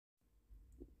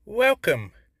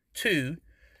Welcome to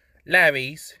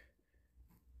Larry's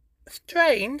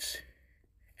strange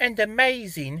and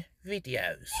amazing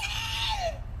videos.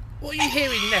 What you're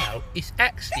hearing now is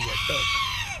actually a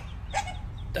dog.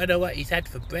 Don't know what he's had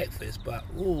for breakfast, but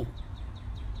ooh.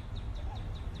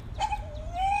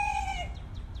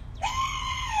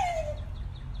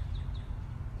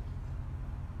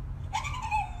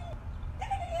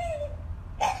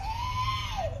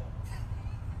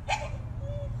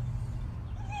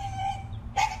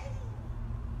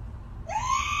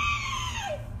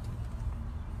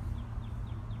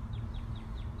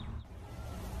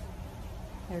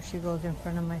 There she goes in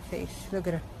front of my face. Look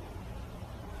at her.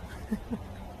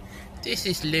 This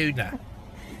is Luna.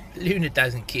 Luna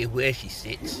doesn't care where she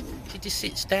sits. She just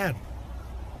sits down.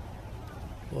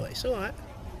 Well, it's alright.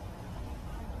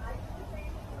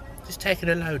 Just taking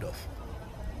a load off.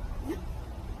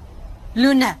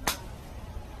 Luna!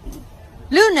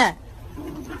 Luna!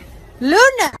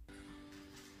 Luna! I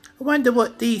wonder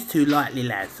what these two likely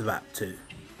lads are up to.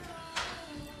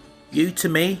 You to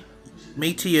me,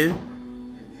 me to you.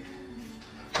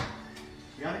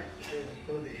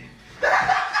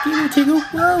 Tingle, tingle,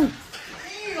 whoa!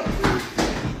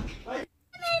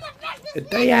 A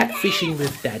day out fishing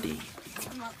with Daddy.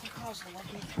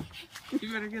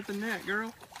 You better get the net,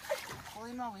 girl. Pull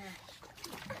him over here.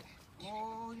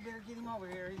 Oh, you better get him over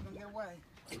here. He's gonna get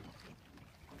away.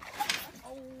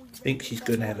 Oh, Think she's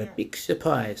gonna have a big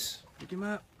surprise. Pick him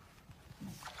up.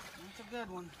 that's a good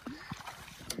one.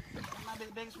 That might be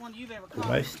the biggest one you've ever caught.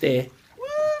 Almost there. Woo,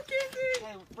 Kiki!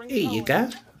 Hey, bring Here the you pole go.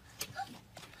 in.